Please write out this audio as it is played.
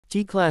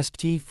Teclast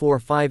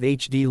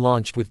T45HD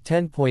launched with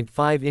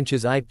 10.5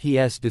 inches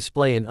IPS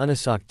display in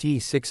Unisoc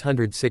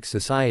T606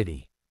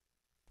 SoC.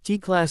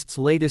 Teclast's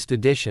latest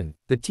edition,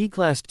 the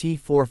Teclast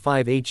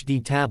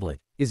T45HD tablet,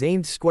 is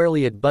aimed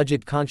squarely at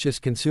budget-conscious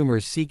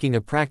consumers seeking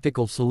a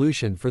practical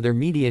solution for their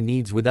media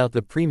needs without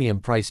the premium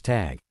price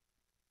tag.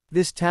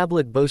 This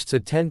tablet boasts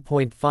a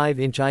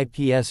 10.5-inch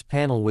IPS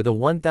panel with a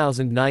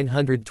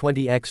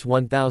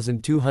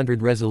 1920x1200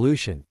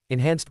 resolution,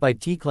 enhanced by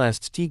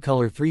Teclast's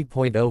T-Color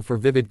 3.0 for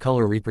vivid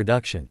color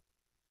reproduction.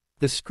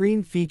 The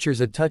screen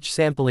features a touch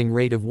sampling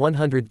rate of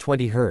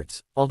 120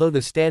 Hz, although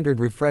the standard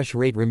refresh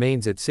rate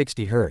remains at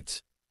 60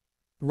 Hz.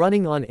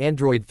 Running on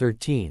Android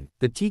 13,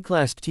 the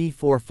Teclast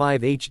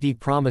T45HD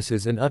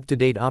promises an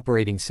up-to-date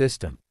operating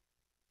system.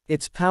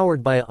 It's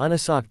powered by a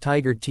Unisoc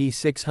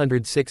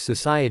T606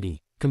 SoC,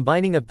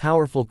 combining a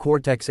powerful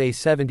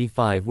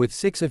Cortex-A75 with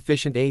 6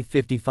 efficient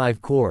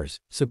A55 cores,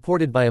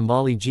 supported by a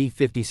Mali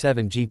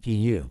G57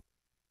 GPU.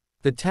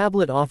 The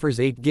tablet offers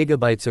 8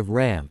 GB of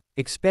RAM,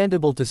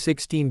 expandable to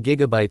 16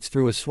 GB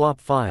through a swap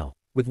file,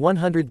 with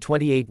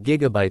 128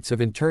 GB of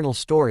internal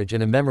storage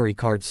and a memory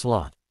card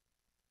slot.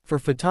 For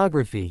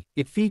photography,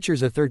 it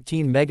features a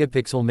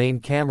 13-megapixel main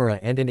camera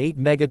and an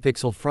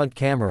 8-megapixel front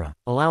camera,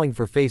 allowing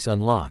for face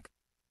unlock.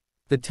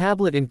 The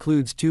tablet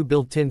includes 2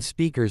 built-in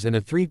speakers and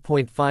a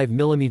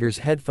 3.5mm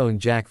headphone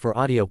jack for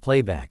audio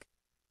playback.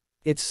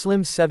 Its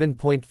slim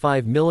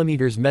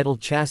 7.5mm metal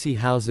chassis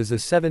houses a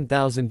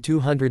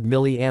 7200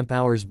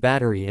 mAh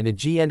battery and a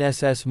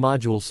GNSS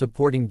module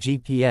supporting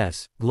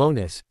GPS,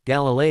 GLONASS,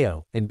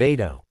 Galileo, and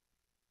Beidou.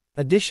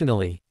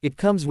 Additionally, it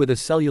comes with a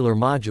cellular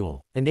module,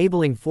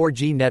 enabling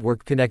 4G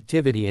network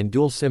connectivity and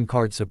dual SIM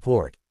card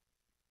support.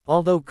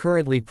 Although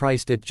currently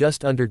priced at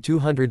just under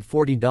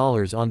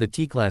 $240 on the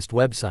Teclast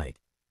website.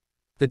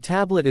 The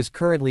tablet is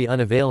currently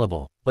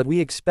unavailable, but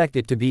we expect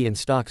it to be in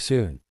stock soon.